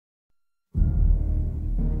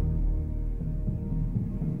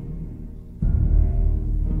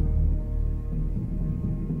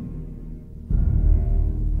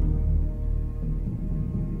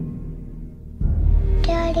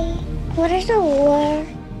What is a war?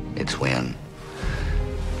 It's when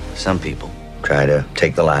some people try to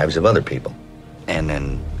take the lives of other people. And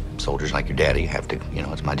then soldiers like your daddy have to,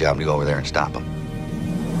 it's my job to go over there and stop them.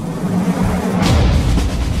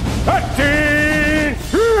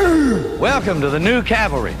 Welcome to the new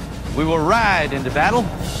cavalry. We will ride into battle,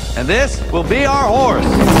 and this will be our horse.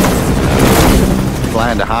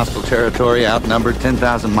 Fly into hostile territory, outnumbered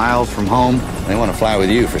 10,000 miles from home. They want to fly with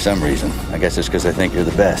you for some reason. I guess it's because they think you're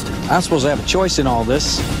the best. I'm supposed to have a choice in all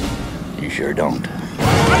this. You sure don't.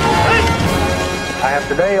 I have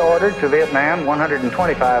today ordered to Vietnam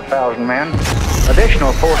 125,000 men.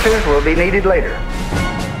 Additional forces will be needed later.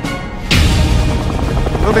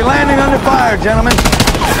 We'll be landing under fire, gentlemen.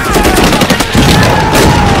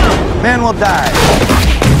 Men will die.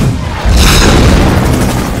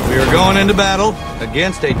 We are going into battle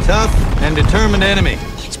against a tough and determined enemy.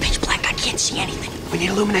 It's pitch black. I can't see anything. We need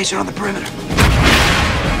illumination on the perimeter.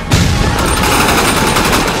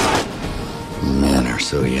 Men are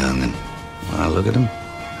so young, and when I look at them,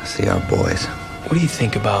 I see our boys. What do you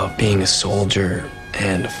think about being a soldier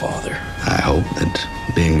and a father? I hope that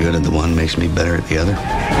being good at the one makes me better at the other.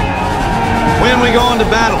 When we go into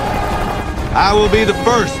battle, I will be the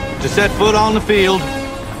first to set foot on the field,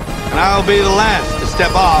 and I will be the last to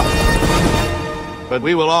step off. But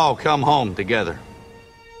we will all come home together.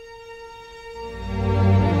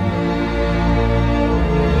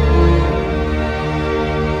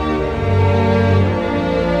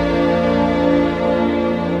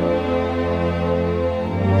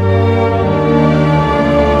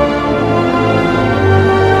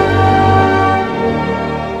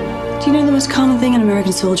 Do you know the most common thing an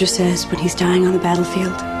American soldier says when he's dying on the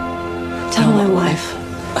battlefield? Tell my wife.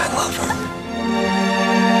 I love her.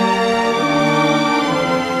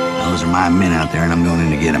 Those are my men out there, and I'm going in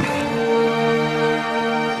to get them.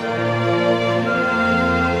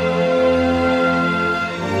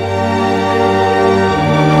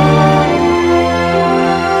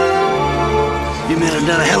 You men have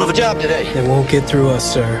done a hell of a job today. They won't get through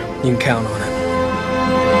us, sir. You can count on it.